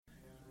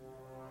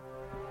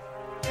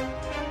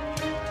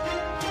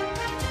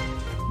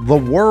the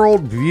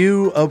world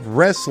view of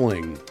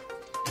wrestling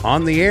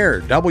on the air.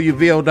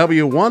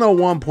 WVOW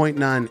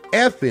 101.9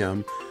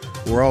 FM.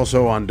 We're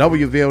also on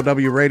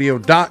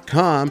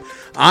WVOWradio.com.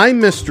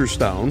 I'm Mr.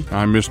 Stone.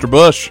 I'm Mr.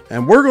 Bush.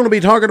 And we're going to be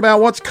talking about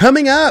what's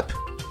coming up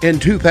in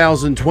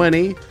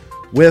 2020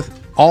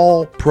 with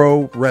All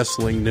Pro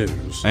Wrestling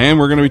News. And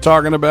we're going to be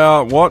talking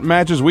about what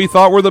matches we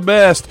thought were the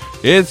best.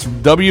 It's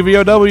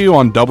WVOW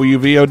on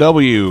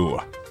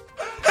WVOW.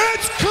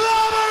 It's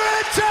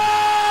clobbering time!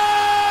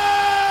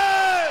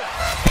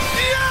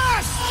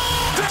 Yes!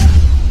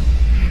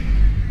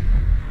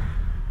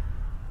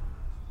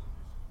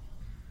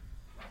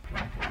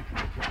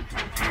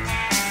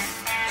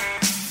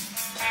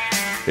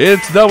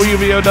 It's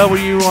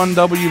WVOW on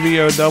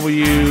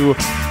WVOW.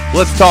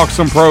 Let's talk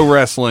some pro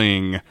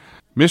wrestling.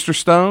 Mr.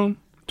 Stone,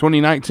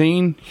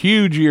 2019,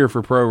 huge year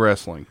for pro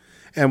wrestling.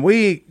 And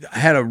we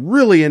had a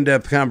really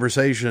in-depth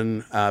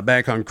conversation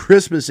back on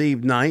Christmas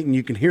Eve night, and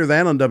you can hear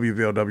that on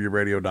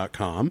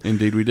WVOWradio.com.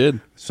 Indeed we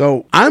did.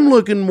 So I'm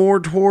looking more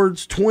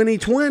towards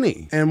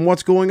 2020 and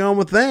what's going on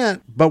with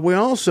that. But we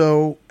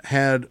also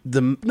had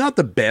not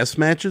the best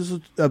matches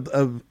of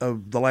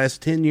the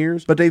last 10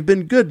 years, but they've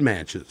been good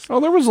matches. Oh,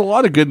 there was a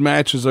lot of good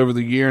matches over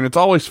the year, and it's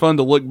always fun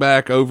to look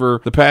back over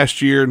the past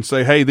year and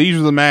say, hey, these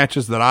are the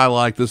matches that I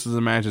like. This is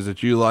the matches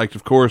that you liked.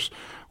 Of course,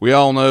 we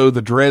all know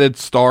the dreaded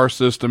star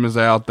system is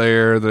out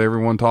there that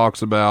everyone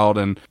talks about,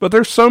 but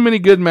there's so many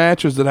good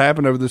matches that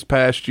happened over this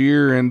past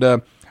year, and I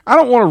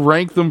don't want to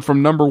rank them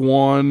from number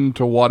one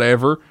to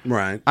whatever.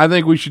 Right. I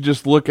think we should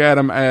just look at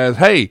them as,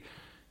 hey,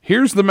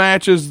 here's the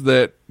matches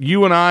that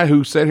you and I,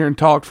 who sat here and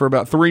talked for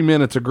about 3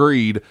 minutes,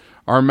 agreed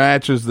are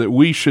matches that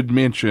we should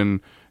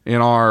mention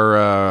in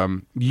our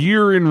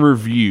year in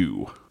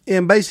review.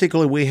 And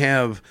basically we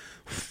have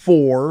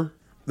 4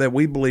 that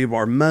we believe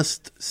are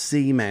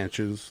must-see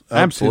matches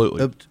of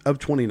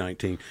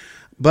 2019.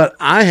 But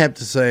I have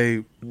to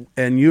say,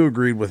 and you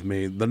agreed with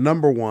me, the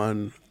number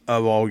one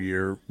of all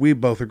year, we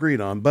both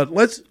agreed on. But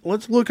let's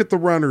look at the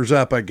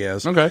runners-up, I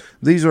guess. Okay.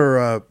 These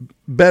are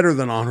better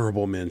than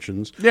honorable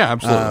mentions. Yeah,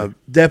 absolutely.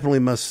 Definitely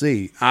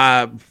must-see.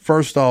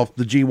 First off,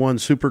 the G1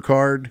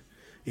 Supercard,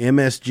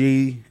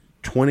 MSG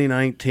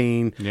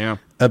 2019,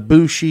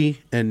 Ibushi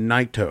and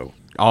Naito.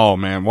 Oh,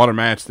 man, what a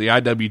match. The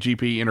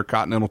IWGP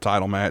Intercontinental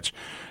title match.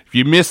 If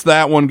you missed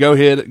that one, go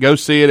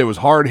see it. It was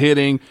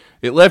hard-hitting.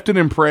 It left an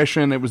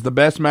impression. It was the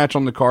best match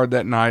on the card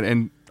that night,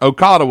 and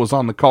Okada was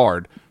on the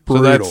card.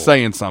 Brutal. So that's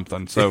saying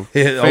something. So,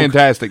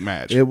 fantastic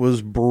match. It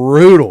was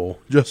brutal,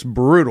 just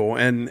brutal.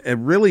 And it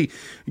really,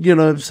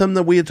 something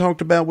that we had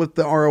talked about with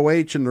the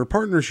ROH and their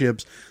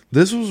partnerships,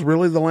 this was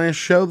really the last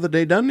show that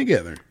they done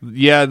together.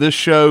 Yeah, this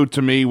show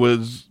to me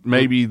was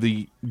maybe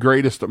the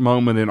greatest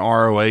moment in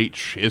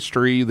ROH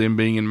history, them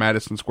being in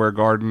Madison Square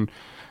Garden,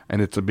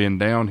 and it's been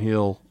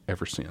downhill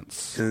ever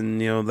since. And,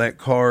 that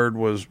card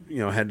was,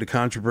 had the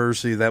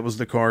controversy. That was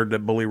the card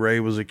that Bully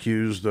Ray was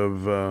accused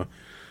of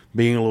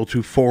being a little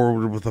too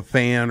forward with a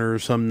fan or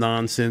some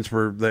nonsense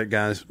for that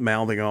guy's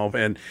mouthing off.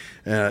 And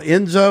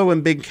Enzo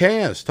and Big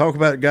Cass, talk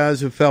about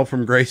guys who fell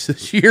from grace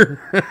this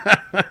year.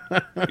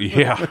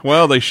 Yeah,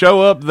 well, they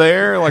show up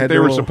there like they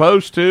were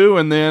supposed to,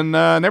 and then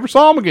never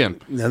saw them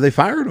again. Yeah, they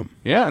fired them.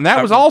 Yeah, and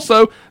that was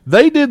also,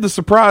 they did the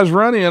surprise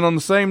run-in on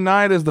the same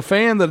night as the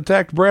fan that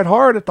attacked Bret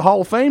Hart at the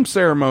Hall of Fame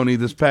ceremony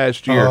this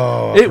past year.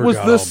 Oh, it was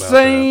the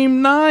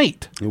same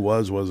night. It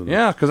was, wasn't it?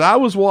 Yeah, because I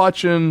was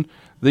watching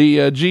the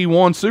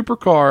G1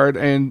 Supercard,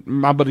 and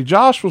my buddy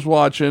Josh was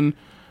watching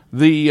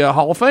the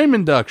Hall of Fame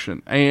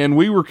induction, and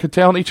we were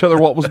telling each other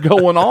what was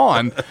going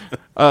on.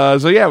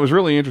 So, yeah, it was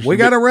really interesting. We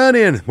got a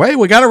run-in. Wait,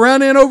 we got a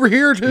run-in over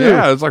here, too.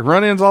 Yeah, it's like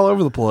run-ins all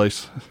over the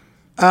place.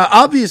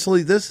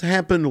 Obviously, this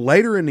happened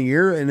later in the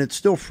year, and it's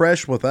still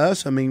fresh with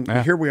us. I mean,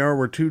 Here we are.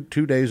 We're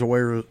two days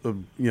away,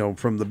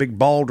 from the big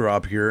ball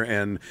drop here,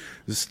 and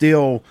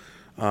still,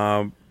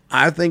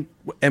 I think,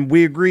 and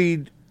we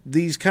agreed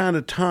these kind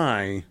of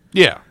tie.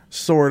 Yeah.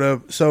 Sort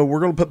of. So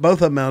we're going to put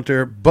both of them out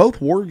there. Both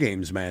War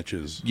Games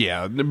matches.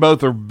 Yeah,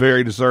 both are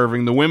very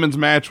deserving. The women's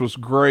match was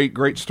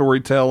great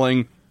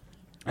storytelling.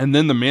 And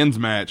then the men's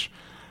match.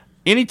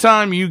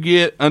 Anytime you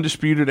get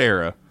Undisputed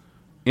Era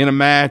in a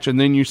match and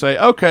then you say,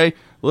 okay,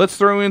 let's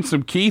throw in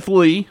some Keith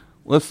Lee,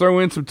 let's throw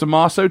in some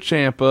Tommaso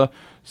Ciampa,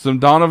 some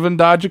Donovan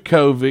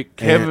Dijakovic,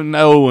 Kevin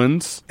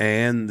Owens.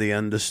 And the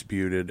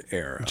Undisputed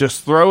Era.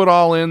 Just throw it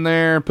all in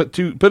there, put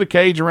a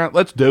cage around.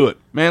 Let's do it.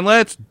 Man,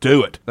 let's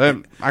do it.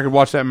 I could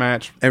watch that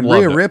match. And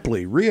Rhea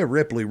Ripley,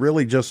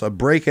 really just a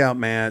breakout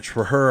match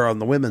for her on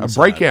the women's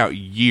side. A breakout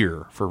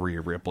year for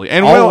Rhea Ripley.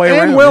 And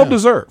well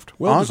deserved.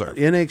 Well deserved.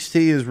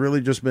 NXT has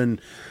really just been,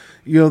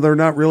 they're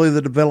not really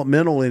the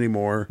developmental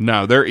anymore.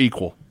 No, they're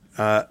equal.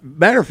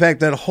 Matter of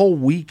fact, that whole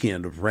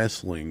weekend of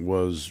wrestling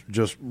was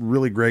just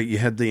really great. You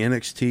had the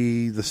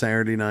NXT the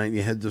Saturday night.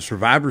 You had the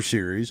Survivor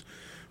Series,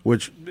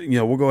 which,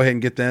 we'll go ahead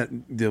and get that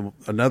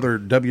another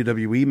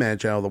WWE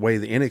match out of the way.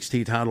 The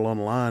NXT title on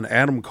the line.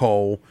 Adam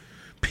Cole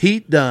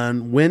Pete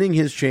Dunne winning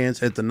his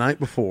chance at the night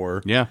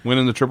before. Yeah,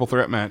 winning the triple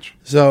threat match.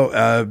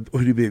 So, who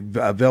did he beat?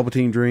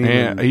 Velveteen Dream?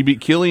 And he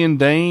beat Killian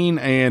Dane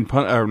and,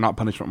 not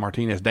Punishment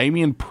Martinez,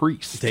 Damian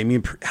Priest.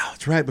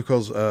 That's right,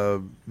 because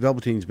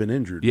Velveteen's been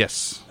injured.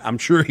 Yes. I'm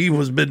sure he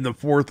was been the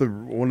fourth or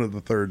one of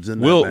the thirds in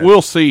that match.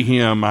 We'll see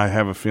him, I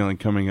have a feeling,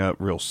 coming up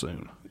real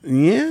soon.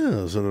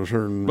 Yeah, so a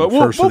certain but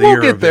first we'll of the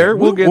year get there.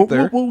 We'll get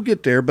there. We'll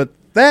get there, but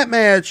that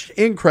match,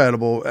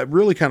 incredible. It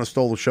really kind of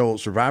stole the show at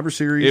Survivor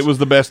Series. It was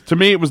the best. To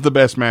me, it was the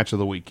best match of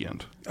the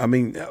weekend. I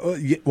mean,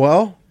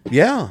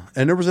 yeah.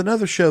 And there was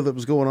another show that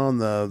was going on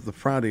the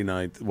Friday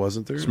night,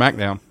 wasn't there?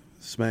 SmackDown.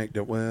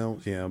 Well,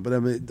 yeah. But I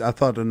mean, I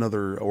thought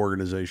another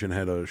organization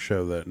had a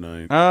show that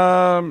night.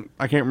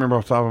 I can't remember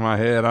off the top of my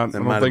head. I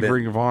don't think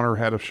Ring of Honor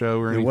had a show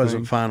or anything. It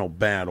wasn't Final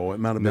Battle. It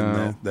might have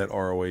been that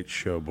ROH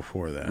show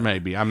before that.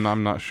 Maybe. I'm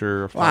not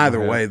sure. Well, either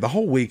way, the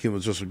whole weekend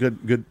was just a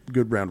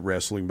good round of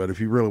wrestling. But if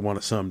you really want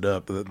it summed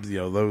up,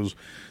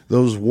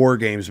 those War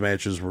Games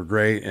matches were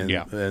great,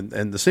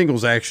 and the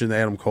singles action,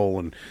 Adam Cole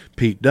and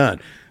Pete Dunne.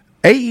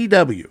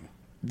 AEW.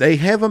 They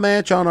have a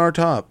match on our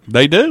top.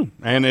 They do,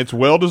 and it's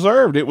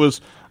well-deserved. It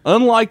was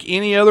unlike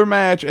any other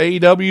match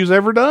AEW's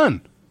ever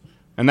done,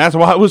 and that's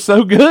why it was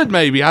so good,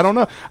 maybe. I don't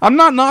know. I'm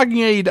not knocking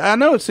AEW. I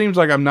know it seems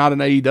like I'm not an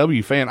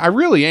AEW fan. I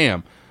really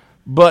am.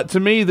 But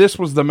to me, this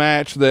was the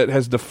match that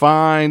has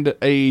defined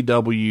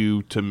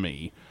AEW to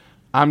me.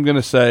 I'm going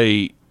to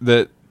say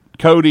that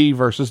Cody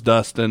versus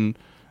Dustin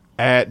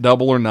at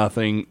Double or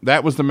Nothing,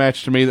 that was the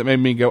match to me that made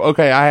me go,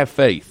 okay, I have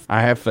faith.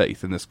 I have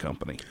faith in this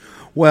company.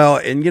 Well,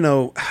 and,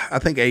 I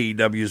think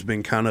AEW has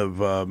been kind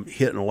of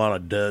hitting a lot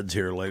of duds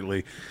here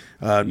lately.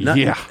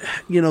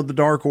 The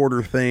Dark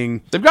Order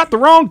thing. They've got the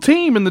wrong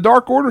team in the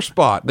Dark Order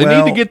spot. They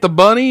need to get the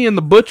Bunny and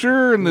the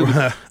Butcher and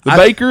the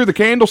Baker, the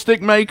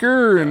Candlestick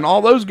Maker, and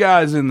all those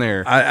guys in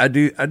there. I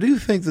do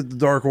think that the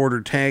Dark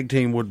Order tag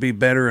team would be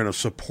better in a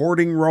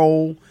supporting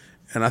role.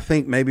 And I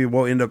think maybe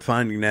we'll end up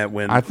finding that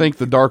when... I think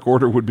the Dark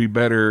Order would be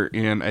better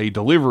in a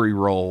delivery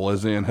role,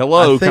 as in,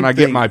 hello, can I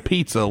get my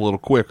pizza a little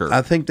quicker?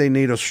 I think they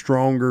need a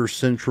stronger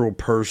central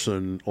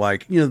person,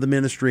 like, the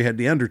Ministry had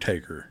The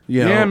Undertaker.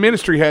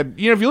 Ministry had...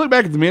 if you look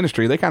back at the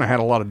Ministry, they kind of had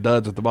a lot of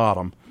duds at the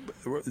bottom.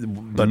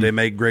 But they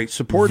made great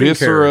supporting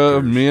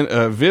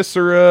characters.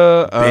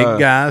 Viscera, big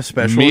guy,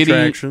 special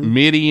attraction.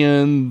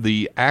 Midian,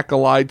 the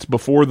Acolytes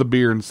before the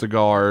beer and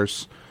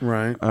cigars.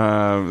 Right.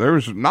 There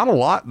was not a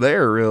lot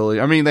there, really.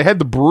 I mean, they had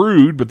the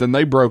Brood, but then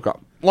they broke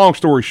up. Long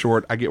story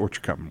short, I get what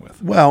you're coming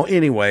with. Well,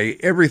 anyway,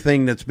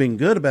 everything that's been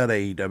good about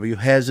AEW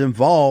has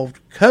involved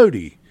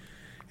Cody.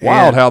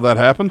 Wild how that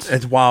happens.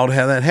 It's wild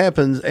how that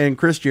happens. And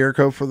Chris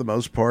Jericho, for the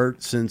most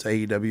part, since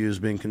AEW has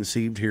been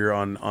conceived here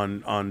on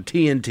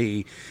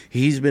TNT,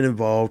 he's been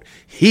involved.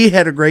 He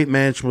had a great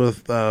match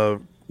with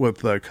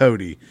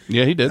Cody.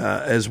 Yeah, he did.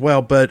 As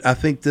well. But I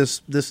think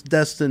this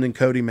Dustin and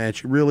Cody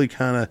match really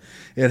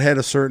it had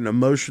a certain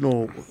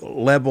emotional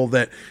level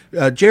that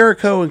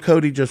Jericho and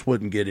Cody just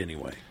wouldn't get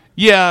anyway.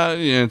 Yeah,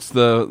 it's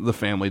the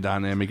family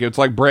dynamic. It's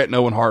like Bret and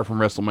Owen Hart from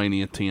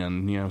WrestleMania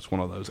 10. It's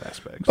one of those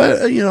aspects. But,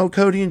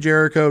 Cody and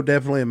Jericho,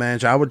 definitely a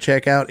match I would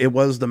check out. It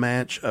was the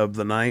match of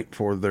the night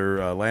for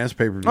their last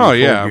pay-per-view. Oh,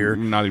 yeah.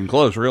 Not even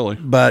close, really.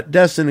 But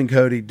Dustin and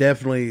Cody,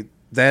 definitely,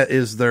 that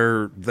is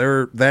their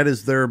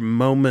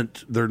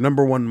moment, their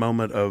number one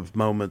moment of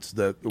moments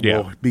that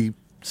will be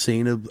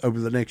seen over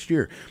the next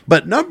year.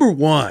 But number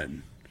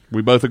one.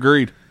 We both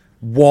agreed.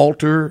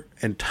 Walter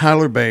and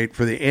Tyler Bate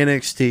for the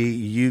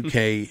NXT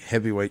UK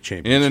Heavyweight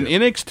Championship. In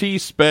an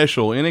NXT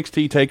special,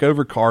 NXT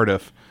TakeOver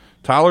Cardiff,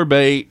 Tyler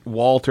Bate,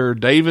 Walter,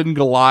 David and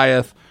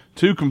Goliath,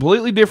 two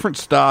completely different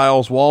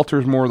styles.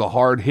 Walter's more the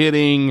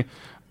hard-hitting,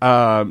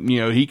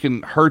 he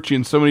can hurt you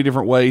in so many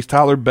different ways.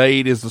 Tyler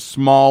Bate is the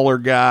smaller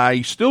guy.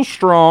 He's still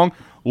strong.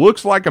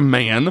 Looks like a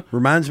man.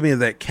 Reminds me of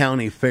that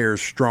county fair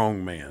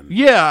strong man.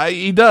 Yeah,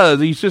 he does.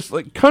 He's just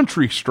like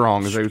country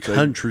strong, as they would say.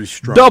 Country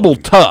strong. Double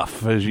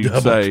tough, as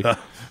you'd say.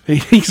 Tough.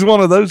 He's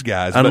one of those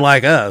guys.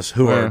 Unlike us,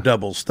 who are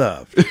double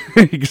stuffed.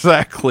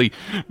 Exactly.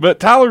 But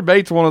Tyler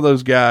Bate's one of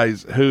those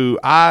guys who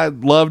I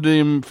loved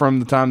him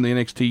from the time the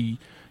NXT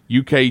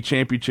UK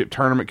Championship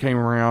tournament came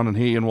around, and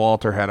he and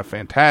Walter had a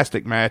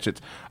fantastic match.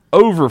 It's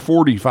over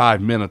 45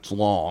 minutes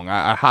long.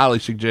 I highly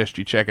suggest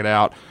you check it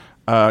out.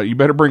 You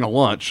better bring a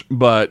lunch,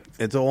 but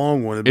it's a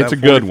long one. It's a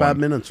good one. 45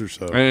 minutes or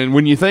so. And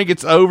when you think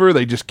it's over,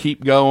 they just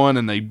keep going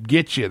and they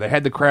get you. They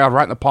had the crowd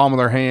right in the palm of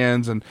their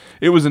hands, and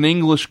it was an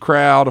English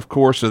crowd, of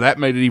course, so that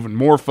made it even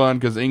more fun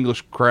because the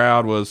English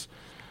crowd was,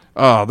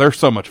 they're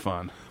so much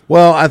fun.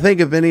 Well, I think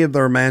if any of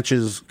their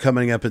matches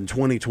coming up in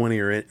 2020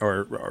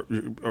 or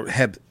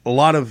have a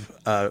lot of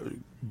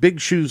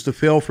big shoes to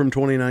fill from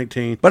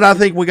 2019, but I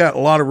think we got a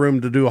lot of room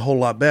to do a whole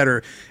lot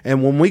better.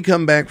 And when we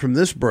come back from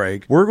this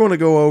break, we're going to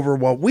go over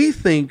what we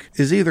think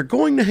is either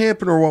going to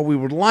happen or what we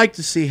would like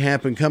to see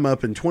happen come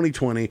up in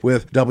 2020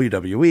 with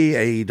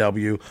WWE,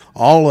 AEW,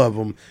 all of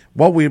them,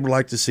 what we would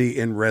like to see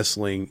in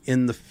wrestling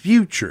in the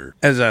future.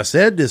 As I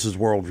said, this is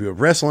Worldview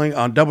of Wrestling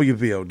on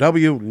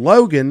WVOW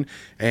Logan,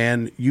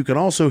 and you can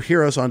also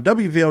hear us on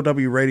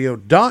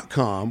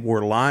WVOWradio.com.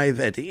 We're live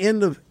at the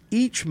end of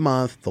each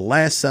month, the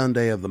last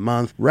Sunday of the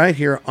month, right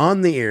here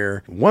on the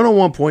air,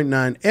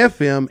 101.9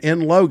 FM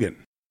in Logan.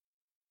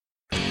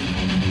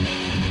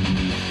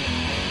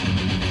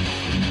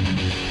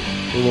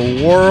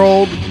 The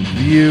world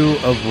view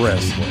of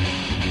wrestling.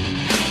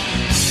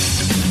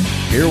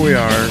 Here we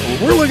are.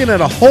 We're looking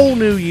at a whole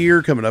new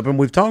year coming up, and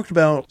we've talked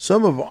about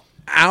some of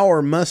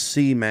our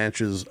must-see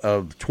matches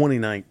of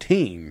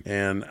 2019.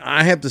 And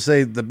I have to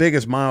say the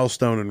biggest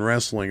milestone in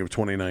wrestling of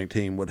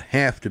 2019 would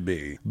have to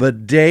be the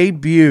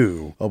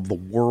debut of the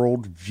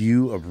World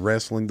View of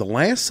Wrestling, the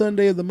last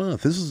Sunday of the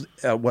month. This is,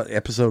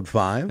 episode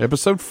 5?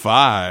 Episode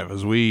 5,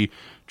 as we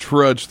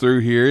trudge through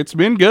here. It's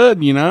been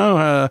good, you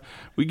know.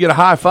 We get a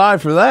high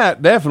five for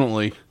that,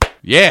 definitely.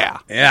 Yeah.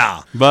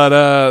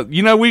 But,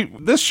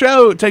 this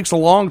show, it takes a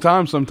long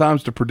time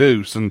sometimes to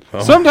produce, and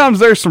sometimes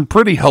there's some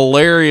pretty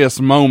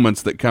hilarious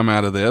moments that come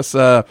out of this.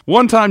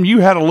 One time you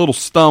had a little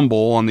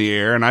stumble on the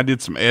air, and I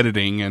did some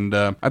editing, and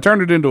I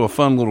turned it into a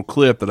fun little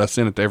clip that I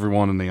sent it to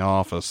everyone in the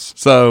office.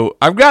 So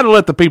I've got to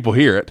let the people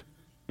hear it.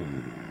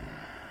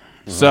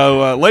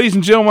 So, ladies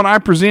and gentlemen, I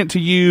present to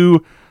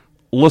you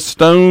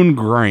LaStone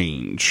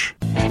Grange.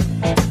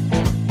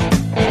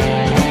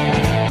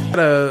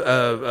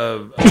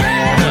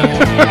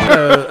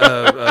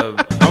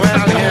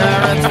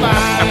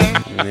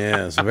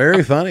 Yes,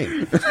 very funny.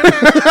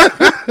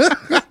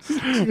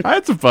 I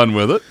had some fun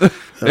with it.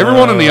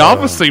 Everyone in the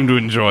office seemed to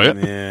enjoy it.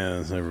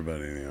 Yes,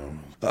 everybody in the office.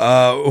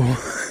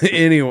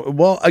 Anyway,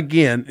 well,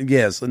 again,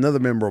 yes, another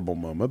memorable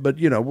moment. But,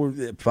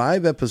 we're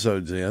 5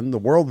 episodes in, the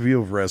World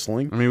View of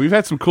Wrestling. I mean, we've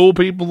had some cool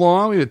people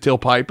on. We had Till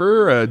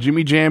Piper,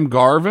 Jimmy Jam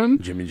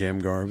Garvin.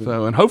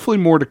 So, and hopefully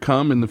more to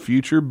come in the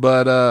future.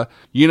 But,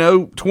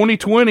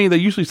 2020, they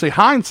usually say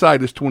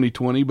hindsight is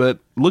 2020, but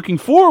looking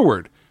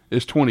forward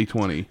is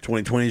 2020.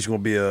 2020 is going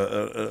to be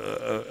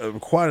a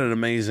quite an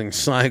amazing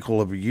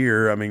cycle of a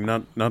year. I mean,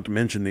 not to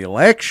mention the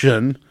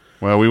election.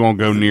 Well, we won't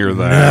go near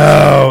that.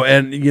 No,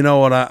 and you know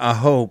what? I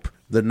hope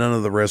that none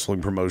of the wrestling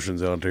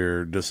promotions out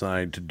there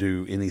decide to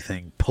do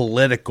anything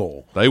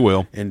political. They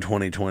will. In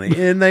 2020.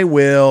 And they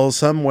will,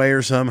 some way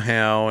or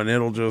somehow, and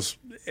it'll do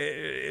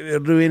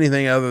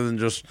anything other than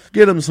just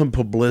get them some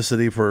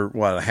publicity for,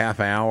 a half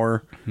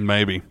hour?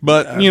 Maybe.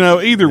 But,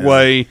 either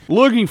way,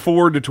 looking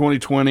forward to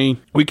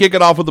 2020. We kick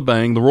it off with a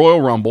bang. The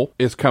Royal Rumble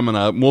is coming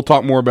up. We'll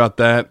talk more about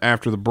that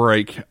after the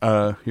break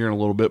here in a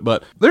little bit.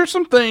 But there's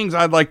some things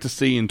I'd like to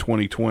see in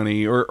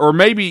 2020, or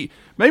maybe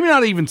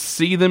not even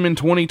see them in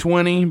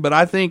 2020, but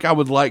I think I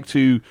would like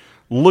to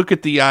look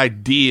at the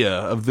idea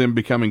of them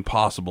becoming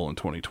possible in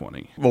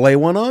 2020. Well, lay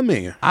one on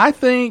me. I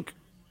think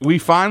we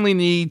finally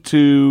need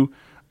to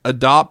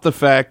adopt the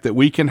fact that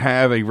we can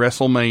have a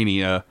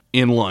WrestleMania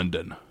in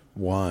London.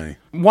 Why?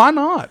 Why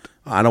not?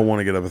 I don't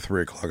want to get up at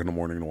 3 o'clock in the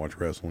morning to watch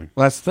wrestling.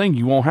 Well, that's the thing.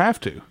 You won't have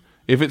to.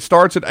 If it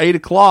starts at 8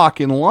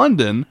 o'clock in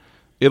London,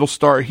 it'll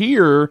start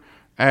here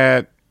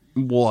at,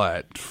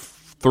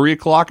 3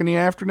 o'clock in the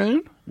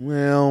afternoon?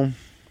 Well,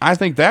 I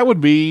think that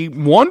would be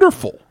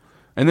wonderful.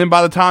 And then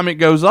by the time it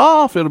goes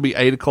off, it'll be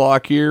 8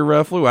 o'clock here,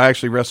 roughly. Well,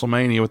 actually,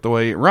 WrestleMania, with the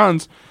way it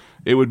runs,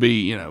 it would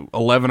be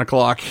 11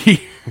 o'clock here.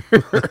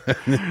 But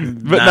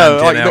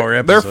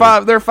no, they're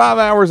 5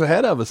 hours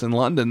ahead of us in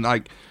London.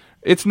 Like,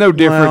 it's no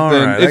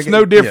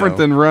different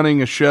than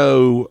running a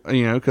show.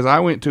 Because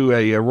I went to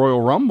a Royal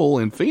Rumble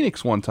in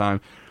Phoenix one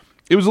time.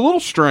 It was a little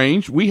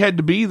strange. We had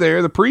to be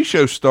there. The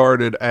pre-show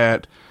started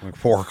at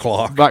 4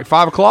 o'clock,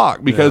 5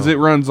 o'clock, because it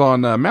runs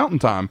on Mountain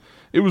Time.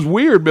 It was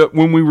weird, but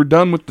when we were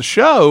done with the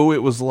show,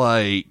 it was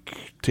like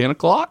 10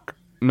 o'clock,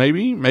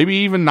 maybe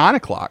even 9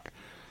 o'clock.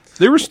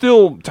 There was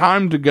still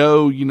time to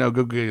go,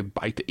 go get a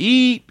bite to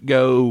eat,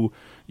 go,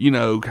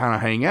 kind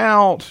of hang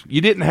out.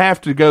 You didn't have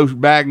to go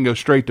back and go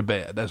straight to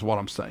bed. That's what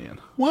I'm saying.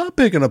 Well, I'm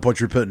picking up what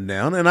you're putting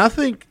down, and I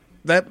think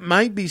that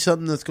might be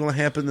something that's going to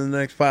happen in the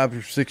next 5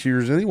 or 6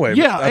 years anyway.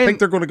 Yeah, I think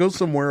they're going to go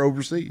somewhere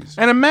overseas.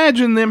 And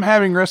imagine them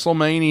having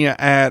WrestleMania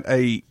at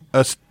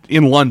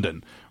in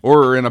London,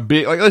 or in a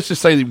big, let's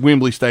just say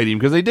Wembley Stadium,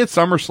 because they did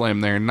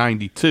SummerSlam there in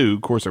 '92.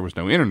 Of course, there was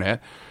no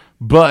internet.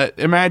 But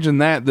imagine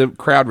the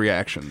crowd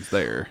reactions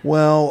there.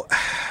 Well,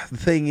 the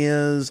thing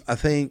is, I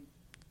think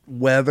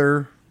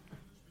weather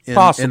in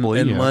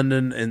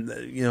London and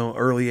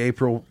early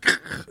April,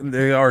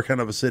 they are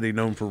kind of a city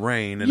known for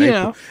rain.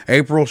 And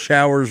April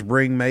showers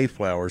bring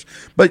Mayflowers.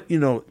 But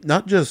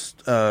not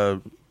just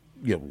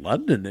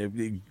London.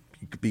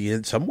 It could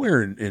be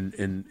somewhere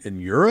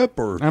in Europe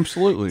or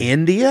absolutely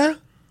India.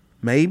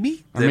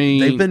 Maybe.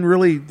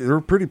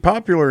 They're pretty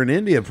popular in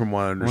India from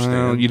what I understand.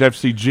 Well, you'd have to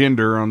see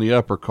Gender on the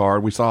upper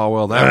card. We saw how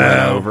well that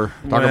went over.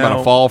 Talk about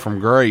a fall from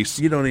grace.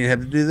 You don't even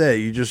have to do that.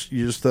 You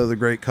just throw the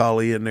Great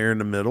Khali in there in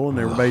the middle and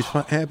everybody's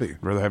happy.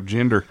 Rather have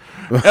Gender.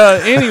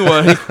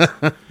 Anyway.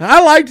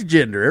 I liked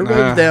Gender.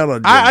 Everybody's down on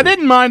Gender. I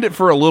didn't mind it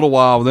for a little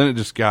while, but then it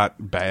just got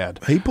bad.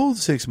 He pulled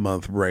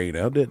 6-month reign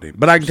out, didn't he?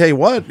 But I can tell you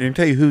what. I can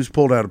tell you who's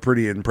pulled out a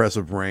pretty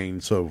impressive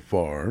reign so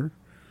far.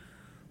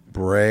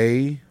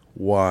 Bray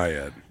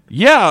Wyatt.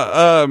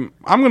 Yeah,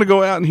 I'm going to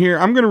go out in here.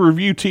 I'm going to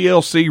review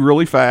TLC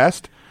really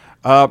fast.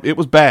 It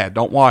was bad.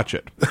 Don't watch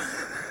it.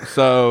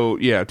 So,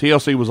 yeah,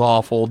 TLC was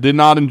awful. Did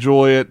not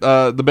enjoy it.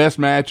 The best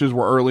matches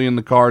were early in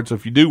the card. So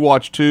if you do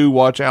watch two,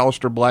 watch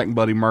Aleister Black and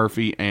Buddy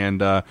Murphy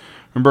and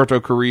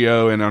Humberto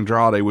Carrillo and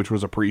Andrade, which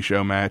was a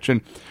pre-show match.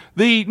 And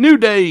the New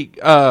Day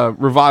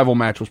Revival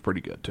match was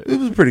pretty good, too. It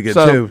was pretty good,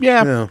 so, too.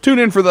 Yeah, tune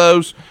in for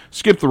those.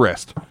 Skip the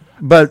rest.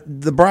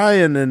 But the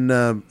Bryan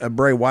and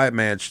Bray Wyatt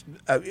match,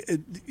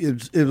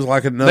 it was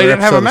like another. They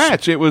didn't have a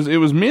match. It was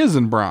Miz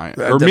and Bryan,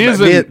 or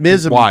Miz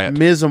and Wyatt.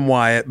 Miz and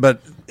Wyatt,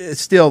 but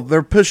still,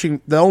 they're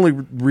pushing. The only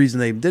reason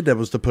they did that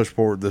was to push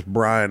forward this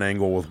Bryan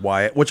angle with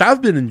Wyatt, which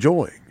I've been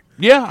enjoying.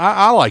 Yeah,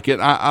 I like it.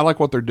 I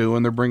like what they're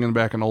doing. They're bringing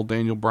back an old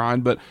Daniel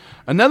Bryan. But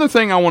another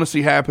thing I want to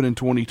see happen in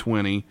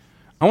 2020,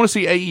 I want to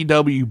see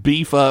AEW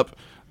beef up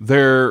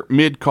their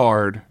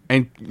mid-card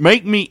and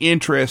make me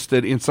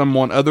interested in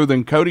someone other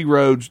than Cody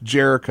Rhodes,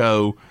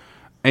 Jericho,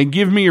 and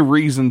give me a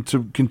reason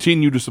to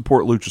continue to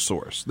support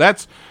Luchasaurus.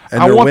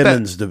 And their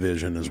women's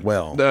division as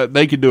well.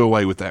 They could do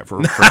away with that for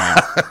now.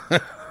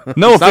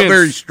 No offense. Not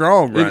very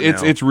strong right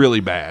now. It's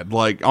really bad.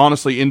 Like,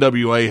 honestly,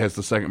 NWA has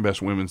the second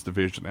best women's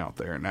division out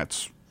there, and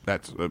that's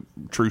a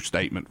true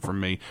statement from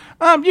me.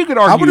 You could argue.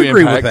 I would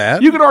agree with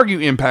that. You could argue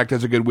Impact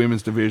has a good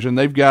women's division.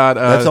 They've got.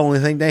 That's the only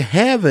thing they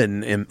have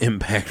in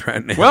Impact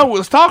right now. Well,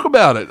 let's talk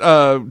about it.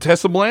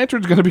 Tessa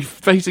Blanchard's going to be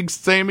facing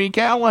Sami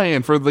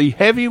Callihan for the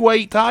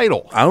heavyweight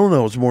title. I don't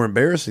know. It's more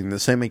embarrassing that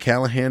Sami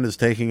Callihan is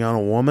taking on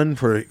a woman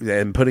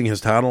and putting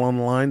his title on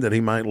the line that he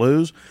might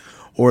lose,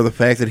 or the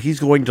fact that he's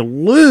going to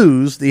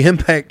lose the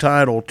Impact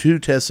title to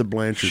Tessa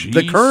Blanchard,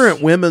 the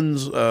current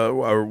women's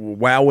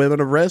WoW Women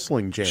of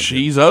Wrestling champion.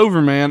 She's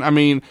over, man. I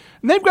mean,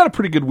 they've got a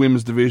pretty good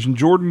women's division.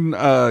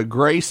 Jordan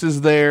Grace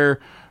is there.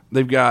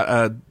 They've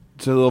got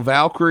Tilla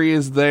Valkyrie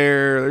is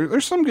there.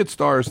 There's some good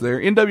stars there.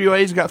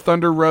 NWA's got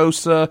Thunder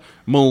Rosa.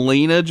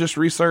 Melina just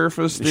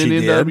resurfaced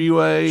in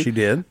NWA. She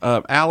did.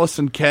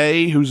 Allison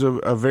Kay, who's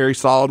a very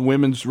solid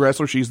women's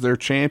wrestler. She's their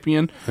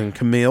champion. And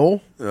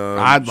Camille.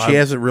 She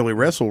hasn't really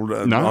wrestled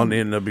on the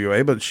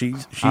NWA, but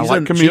she's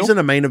in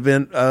a main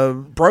event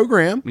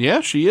program.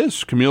 Yeah, she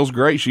is. Camille's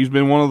great. She's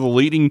been one of the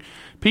leading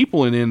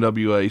people in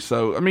NWA.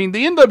 So, I mean,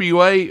 the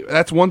NWA,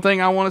 that's one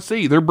thing I want to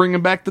see. They're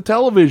bringing back the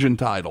television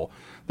title.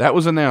 That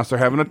was announced. They're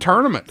having a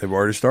tournament. They've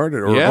already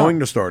started, or going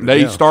to start it.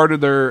 They started.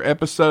 Their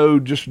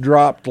episode just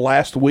dropped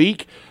last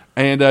week,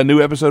 and a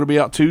new episode will be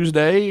out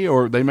Tuesday,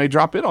 or they may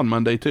drop it on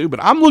Monday too. But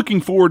I'm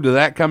looking forward to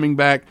that coming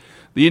back.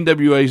 The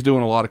NWA is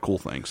doing a lot of cool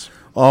things.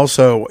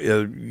 Also,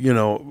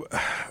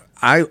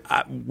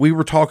 we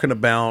were talking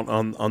about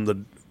on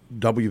the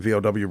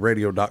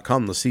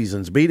WVOWradio.com, the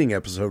Seasons Beating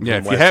episode. Yeah,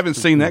 if you haven't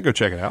seen that, go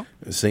check it out.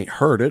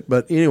 Heard it,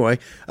 but anyway,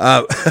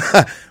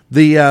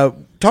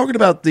 talking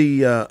about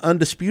the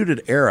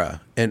Undisputed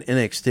Era and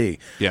NXT.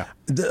 Yeah,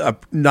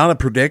 not a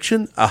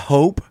prediction, a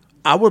hope.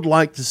 I would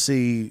like to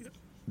see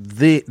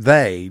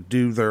they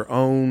do their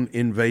own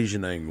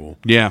invasion angle.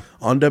 Yeah,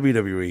 on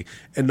WWE,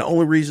 and the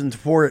only reason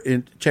for it.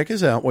 And check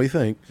this out. What do you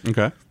think?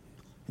 Okay,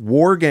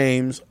 War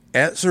Games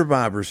at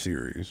Survivor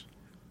Series.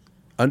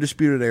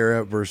 Undisputed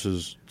Era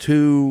versus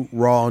 2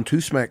 Raw and 2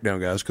 SmackDown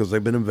guys because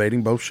they've been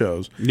invading both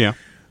shows. Yeah.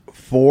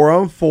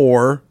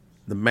 4-on-4.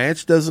 The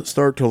match doesn't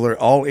start till they're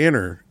all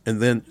enter, and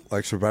then,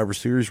 like Survivor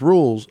Series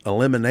rules,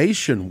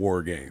 elimination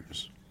War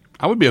Games.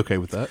 I would be okay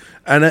with that.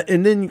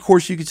 And then, of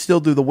course, you could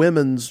still do the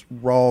women's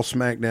Raw,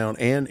 SmackDown,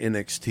 and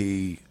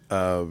NXT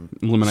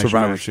elimination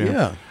Survivor. Match,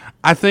 yeah.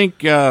 I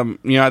think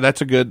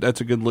that's a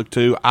good look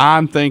too.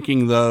 I'm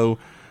thinking though,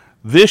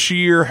 this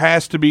year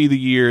has to be the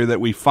year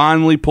that we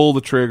finally pull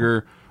the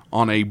trigger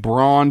on a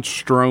Braun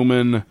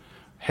Strowman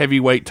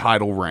heavyweight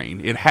title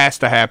reign. It has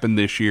to happen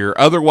this year.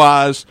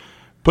 Otherwise,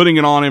 putting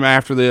it on him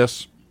after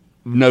this,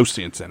 no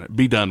sense in it.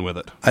 Be done with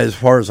it. As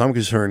far as I'm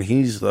concerned,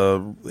 he's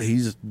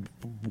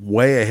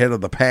way ahead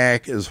of the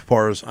pack as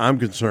far as I'm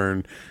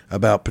concerned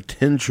about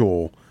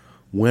potential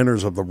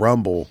winners of the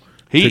Rumble.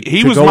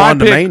 He was my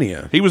pick.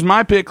 Mania. He was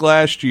my pick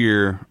last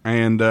year,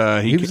 and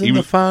he was in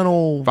the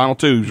final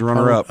two. He was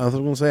runner up. I was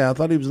going to say I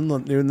thought he was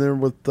in there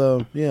with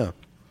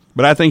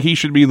But I think he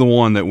should be the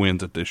one that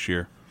wins it this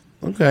year.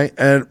 Okay,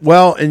 and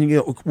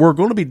we're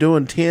going to be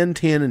doing 10,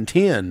 10, and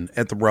 10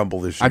 at the Rumble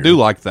this year. I do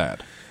like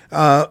that.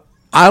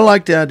 I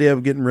like the idea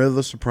of getting rid of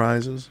the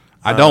surprises.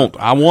 I don't.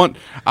 I want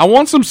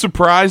some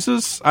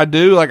surprises. I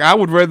do. Like I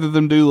would rather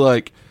them do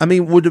like. I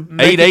mean, would it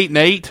 8, 8, and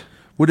 8?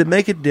 Would it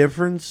make a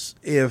difference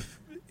if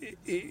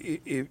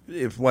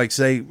like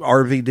say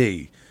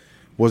RVD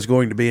was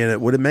going to be in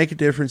it? Would it make a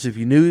difference if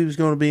you knew he was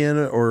going to be in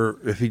it or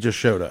if he just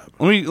showed up?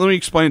 Let me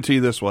explain it to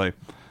you this way.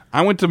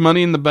 I went to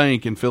Money in the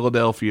Bank in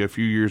Philadelphia a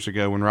few years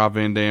ago when Rob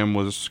Van Dam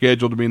was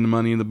scheduled to be in the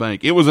Money in the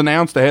Bank. It was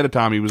announced ahead of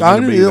time he was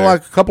going to be there.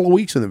 Like a couple of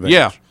weeks in advance.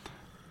 Yeah.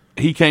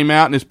 He came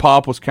out and his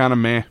pop was kind of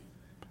meh.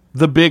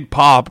 The big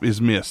pop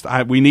is missed.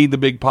 We need the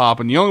big pop,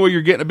 and the only way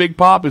you're getting a big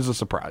pop is a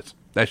surprise.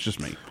 That's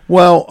just me.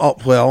 Well,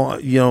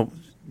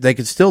 they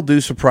could still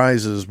do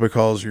surprises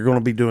because you're going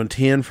to be doing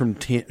 10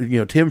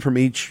 from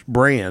each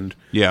brand.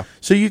 Yeah.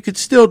 So you could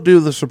still do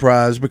the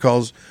surprise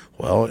because,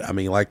 well, I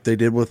mean, like they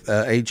did with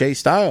AJ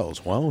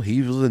Styles. Well,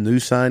 he was a new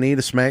signee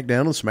to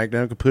SmackDown, and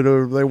SmackDown could put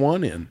whoever they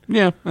want in.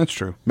 Yeah, that's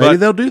true. Maybe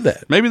they'll do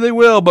that. Maybe they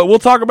will, but we'll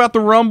talk about the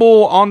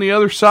Rumble on the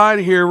other side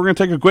here. We're going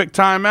to take a quick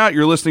time out.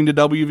 You're listening to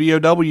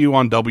WVOW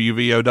on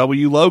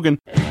WVOW Logan.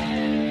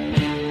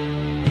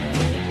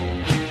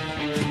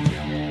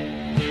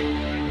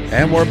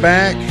 And we're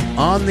back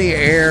on the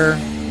air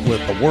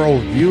with the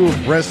World View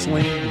of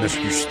Wrestling.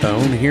 Mr.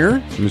 Stone here.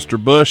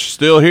 Mr. Bush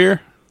still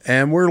here.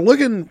 And we're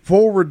looking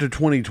forward to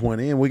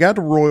 2020, and we got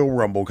the Royal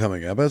Rumble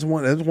coming up. That's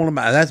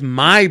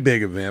my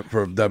big event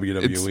for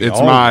WWE. It's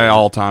my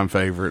all-time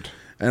favorite.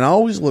 And I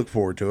always look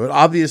forward to it.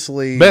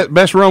 Obviously,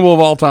 best Rumble of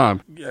all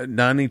time.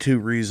 92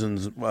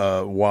 reasons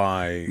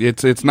why.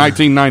 It's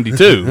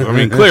 1992. I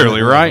mean,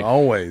 clearly, right?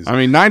 Always. I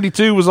mean,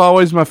 92 was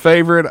always my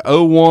favorite.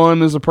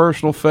 01 is a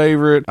personal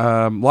favorite.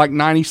 Like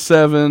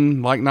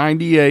 97, like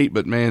 98,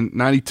 but man,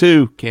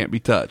 92 can't be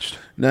touched.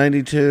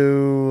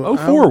 92.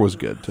 04 was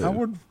good too. I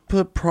would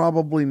put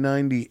probably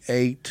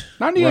 98.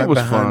 98 was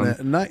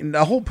fun.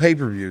 The whole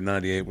pay-per-view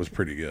 98 was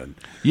pretty good.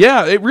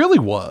 Yeah, it really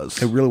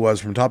was. It really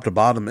was from top to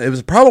bottom. It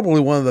was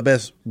probably one of the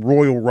best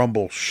Royal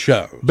Rumble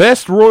shows.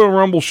 Best Royal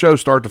Rumble show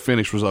start to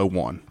finish was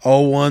 01.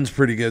 01's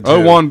pretty good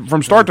too. 01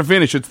 from start to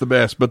finish it's the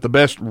best, but the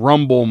best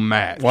Rumble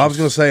match. Well, I was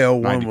going to say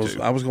 01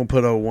 92. I was going to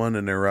put 01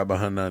 in there right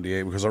behind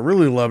 98 because I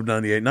really loved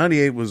 98.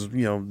 98 was,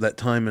 that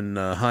time in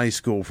high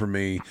school for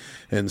me,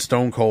 and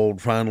Stone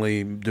Cold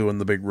finally doing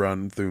the big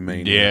run through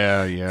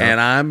Mania. Yeah. And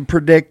I'm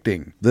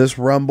predicting this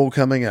Rumble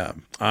coming up.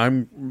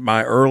 I'm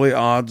my early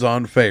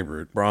odds-on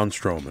favorite, Braun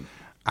Strowman.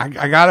 I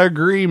gotta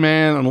agree,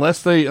 man.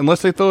 Unless they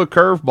throw a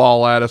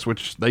curveball at us,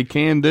 which they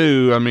can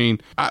do. I mean,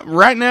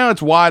 right now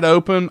it's wide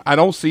open. I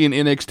don't see an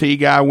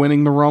NXT guy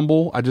winning the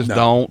Rumble. I just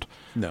don't.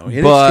 No,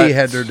 NXT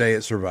had their day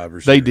at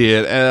Survivor Series. They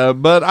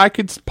did, but I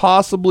could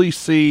possibly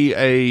see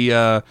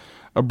a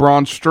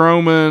Braun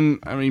Strowman.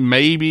 I mean,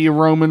 maybe a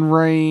Roman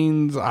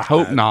Reigns. I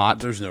hope not.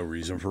 There's no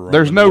reason for Roman.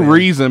 There's no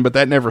reason, but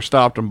that never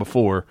stopped him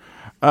before.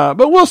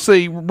 But we'll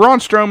see. Braun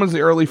Strowman's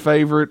the early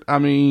favorite. I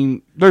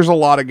mean, there's a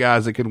lot of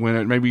guys that could win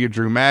it. Maybe a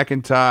Drew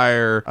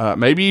McIntyre.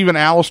 Maybe even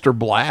Aleister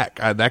Black.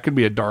 That could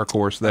be a dark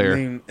horse there. I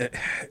mean,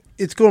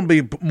 it's going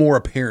to be more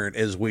apparent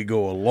as we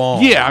go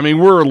along. Yeah, I mean,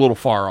 we're a little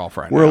far off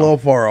right now. We're a little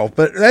far off,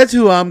 but that's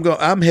who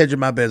I'm hedging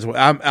my bets with.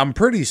 I'm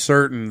pretty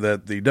certain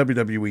that the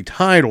WWE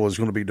title is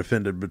going to be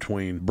defended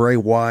between Bray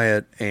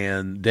Wyatt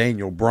and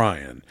Daniel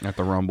Bryan at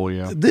the Rumble.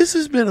 Yeah, this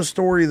has been a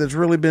story that's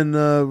really been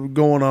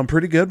going on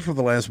pretty good for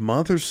the last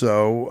month or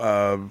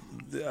so.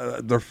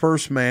 Their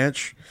first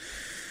match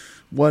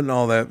wasn't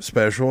all that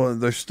special.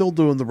 They're still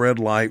doing the red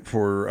light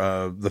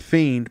for The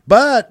Fiend,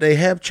 but they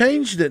have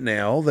changed it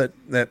now that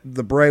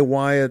the Bray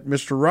Wyatt,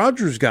 Mr.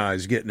 Rogers guy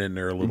is getting in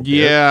there a little bit.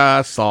 Yeah,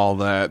 I saw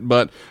that.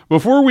 But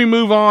before we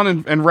move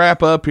on and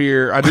wrap up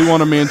here, I do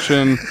want to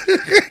mention...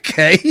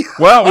 Okay.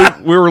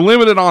 Well, we were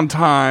limited on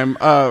time.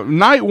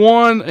 Night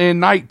 1 and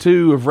Night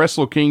 2 of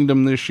Wrestle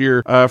Kingdom this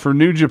year for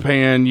New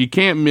Japan. You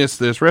can't miss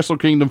this. Wrestle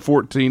Kingdom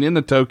 14 in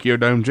the Tokyo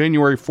Dome,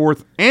 January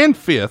 4th and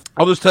 5th.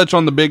 I'll just touch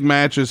on the big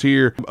matches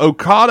here.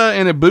 Okada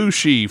and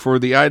Ibushi for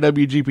the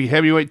IWGP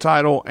Heavyweight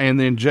title, and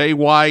then Jay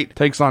White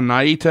takes on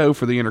Naito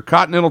for the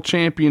Intercontinental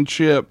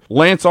Championship.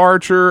 Lance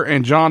Archer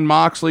and Jon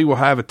Moxley will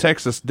have a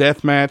Texas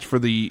death match for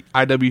the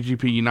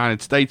IWGP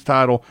United States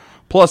title,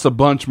 plus a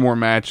bunch more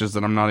matches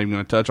that I'm not even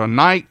going to touch on.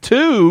 Night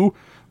 2,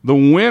 the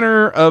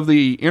winner of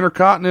the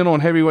Intercontinental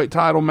and Heavyweight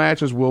title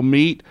matches will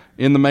meet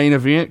in the main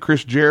event.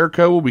 Chris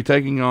Jericho will be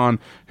taking on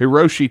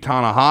Hiroshi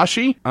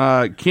Tanahashi.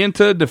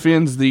 Kenta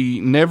defends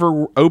the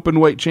Never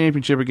Openweight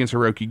Championship against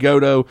Hiroki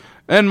Goto,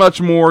 and much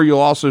more. You'll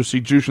also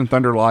see Jushin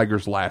Thunder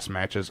Liger's last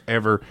matches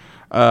ever.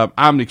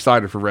 I'm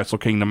excited for Wrestle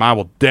Kingdom. I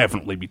will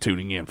definitely be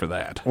tuning in for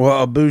that.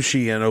 Well,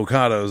 Ibushi and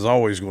Okada is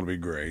always going to be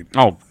great.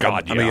 Oh,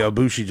 God, yeah. I mean,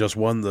 Ibushi just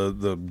won the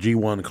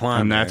G1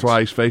 Climax. And that's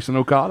why he's facing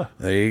Okada.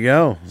 There you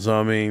go. So,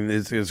 I mean,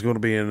 it's going to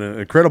be an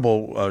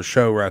incredible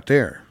show right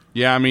there.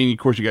 Yeah, I mean, of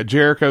course, you got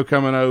Jericho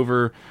coming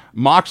over.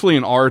 Moxley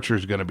and Archer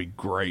is going to be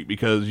great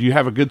because you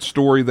have a good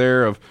story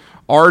there of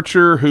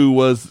Archer, who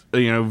was,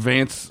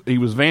 Vance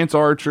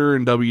Archer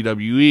in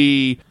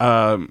WWE.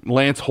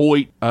 Lance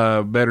Hoyt,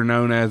 better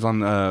known as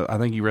I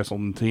think he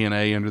wrestled in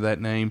TNA under that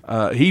name.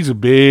 He's a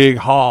big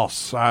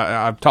hoss.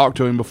 I've talked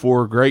to him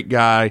before. Great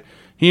guy.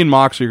 He and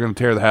Moxley are going to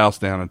tear the house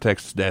down in a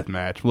Texas Death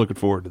Match. I'm looking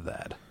forward to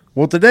that.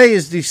 Well, today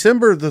is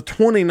December the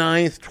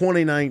 29th,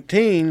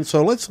 2019,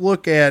 so let's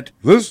look at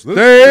this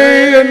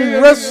day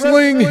in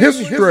wrestling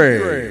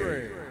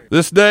history.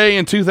 This day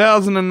in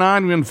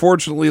 2009, we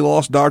unfortunately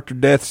lost Dr.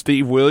 Death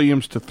Steve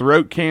Williams to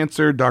throat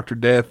cancer. Dr.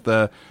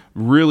 Death,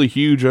 really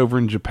huge over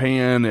in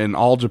Japan and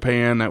All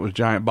Japan. That was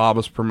Giant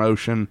Baba's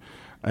promotion,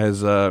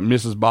 as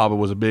Mrs. Baba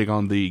was big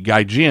on the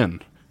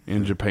Gaijin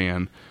in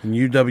Japan. And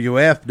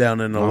UWF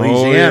down in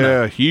Louisiana.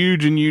 Oh, yeah.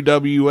 Huge in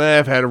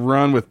UWF. Had a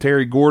run with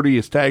Terry Gordy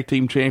as tag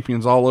team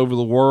champions all over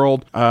the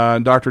world.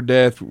 Dr.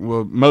 Death,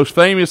 most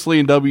famously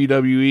in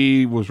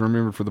WWE, was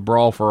remembered for the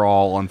Brawl for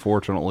All,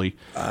 unfortunately.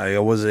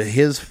 Was it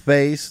his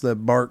face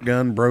that Bart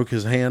Gunn broke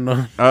his hand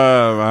on?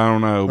 I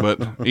don't know,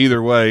 but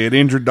either way, it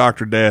injured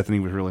Dr. Death, and he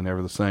was really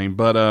never the same.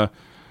 But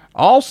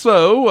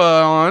also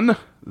on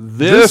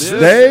this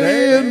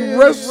day in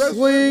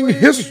wrestling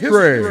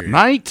history,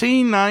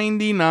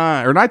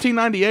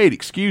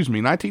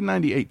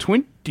 1998,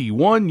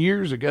 21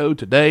 years ago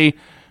today,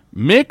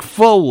 Mick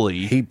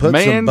Foley, he put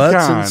some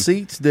butts in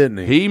seats, didn't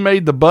he? He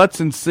made the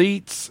butts in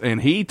seats,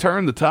 and he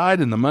turned the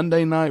tide in the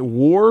Monday Night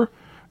War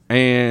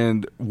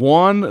and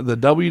won the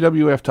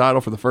WWF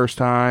title for the first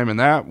time, and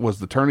that was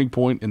the turning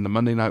point in the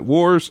Monday Night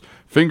Wars.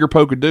 Finger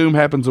poke of doom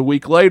happens a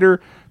week later.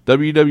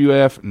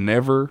 WWF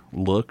never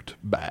looked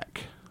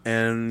back.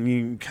 And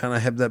you kind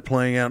of have that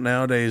playing out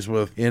nowadays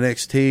with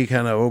NXT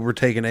kind of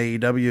overtaking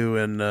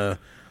AEW and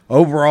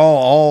overall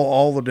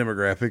all the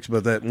demographics,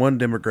 but that one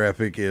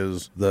demographic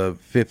is the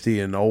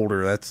 50 and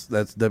older. That's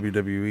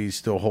WWE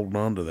still holding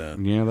on to that.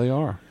 Yeah, they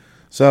are.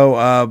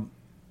 So,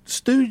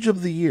 Stooge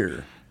of the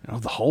Year.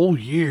 The whole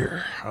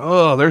year.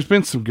 Oh, there's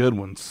been some good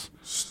ones.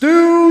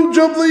 Stooge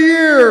of the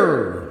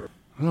Year.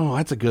 Oh,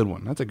 that's a good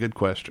one. That's a good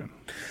question.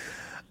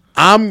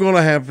 I'm going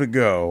to have to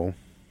go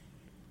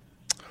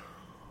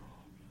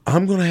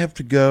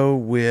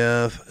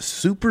with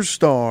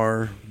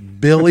superstar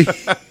Billy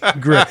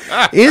Graham.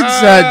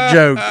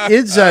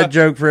 Inside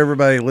joke for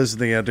everybody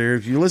listening out there.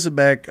 If you listen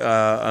back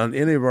on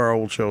any of our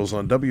old shows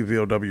on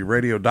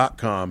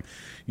WVOWradio.com,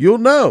 you'll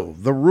know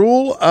the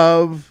rule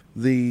of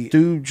the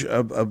Stooge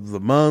of the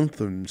month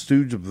and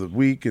Stooge of the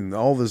week and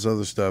all this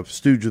other stuff,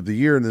 Stooge of the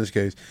Year in this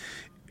case.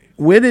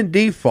 When in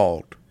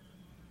default,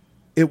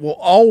 it will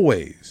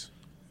always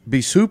be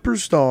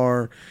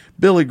superstar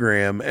Billy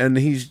Graham, and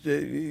he's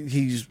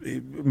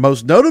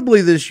most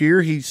notably this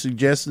year, he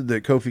suggested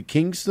that Kofi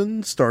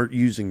Kingston start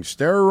using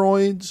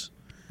steroids.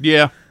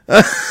 Yeah.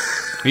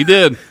 He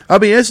did. I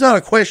mean, it's not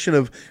a question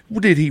of,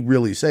 did he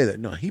really say that?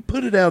 No, he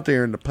put it out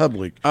there in the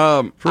public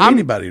for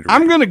anybody to read.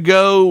 I'm going to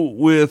go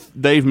with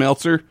Dave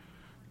Meltzer.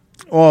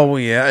 Oh,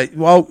 yeah.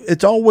 Well,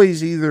 it's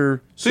always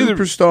either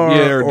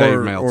superstar or Dave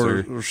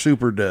Meltzer. Or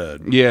super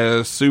dud.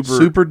 Yeah,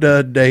 super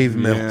dud Dave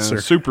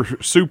Meltzer. Super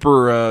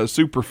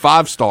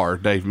 5-star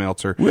Dave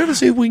Meltzer. We have to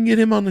see if we can get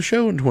him on the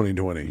show in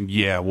 2020.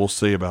 Yeah, we'll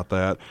see about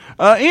that.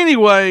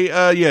 Anyway,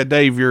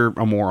 Dave, you're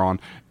a moron.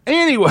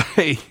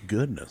 Anyway,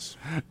 goodness.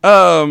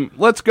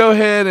 Let's go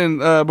ahead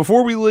and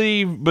before we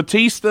leave,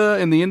 Batista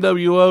and the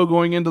NWO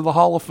going into the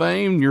Hall of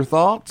Fame. Your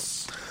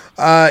thoughts?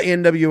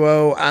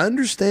 NWO. I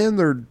understand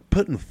they're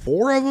putting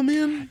 4 of them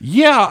in.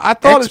 Yeah, I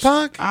thought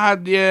X-Pac?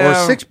 Yeah, or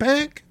a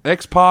 6-pack.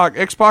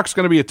 X-Pac's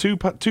going to be a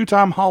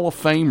two-time Hall of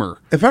Famer.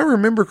 If I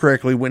remember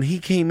correctly, when he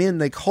came in,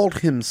 they called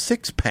him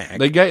 6-pack.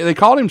 They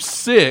called him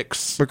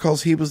 6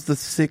 because he was the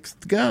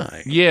 6th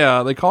guy.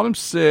 Yeah, they called him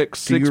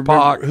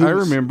 6-Pac. I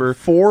remember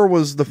 4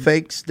 was the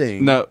fake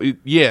Sting. No,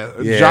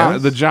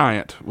 the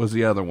Giant was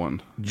the other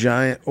one.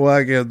 Giant. Well,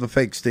 I guess the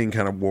fake Sting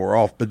kind of wore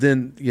off, but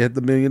then you had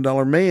the $1 Million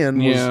Man.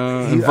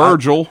 And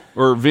Virgil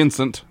or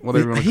Vincent,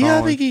 whatever you want to call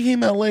him. I think he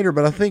came out later,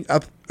 but I think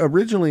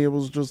originally it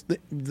was just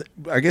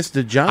I guess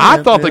the Giant.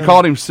 I thought they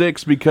called him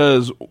 6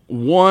 because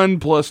 1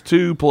 +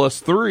 2 +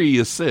 3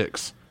 is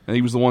 6, and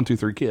he was the 1, 2,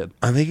 3 kid.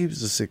 I think he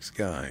was the 6th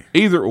guy.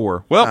 Either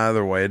or. Well,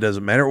 either way, it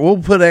doesn't matter.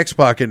 We'll put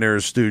X-Pac in there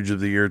as Stooge of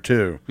the Year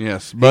too.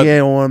 Yes, but he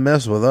ain't want to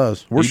mess with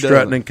us. We're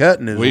strutting and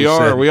cutting. We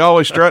are. We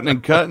always strutting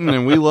and cutting,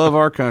 and we love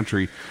our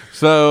country.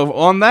 So,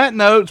 on that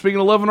note, speaking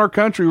of loving our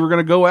country, we're going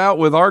to go out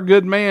with our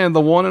good man,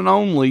 the one and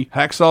only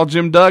Hacksaw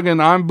Jim Duggan.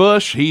 I'm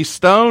Bush. He's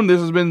Stone.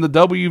 This has been the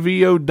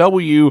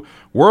WVOW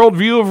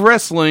Worldview of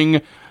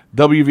Wrestling.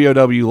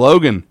 WVOW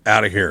Logan.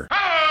 Out of here.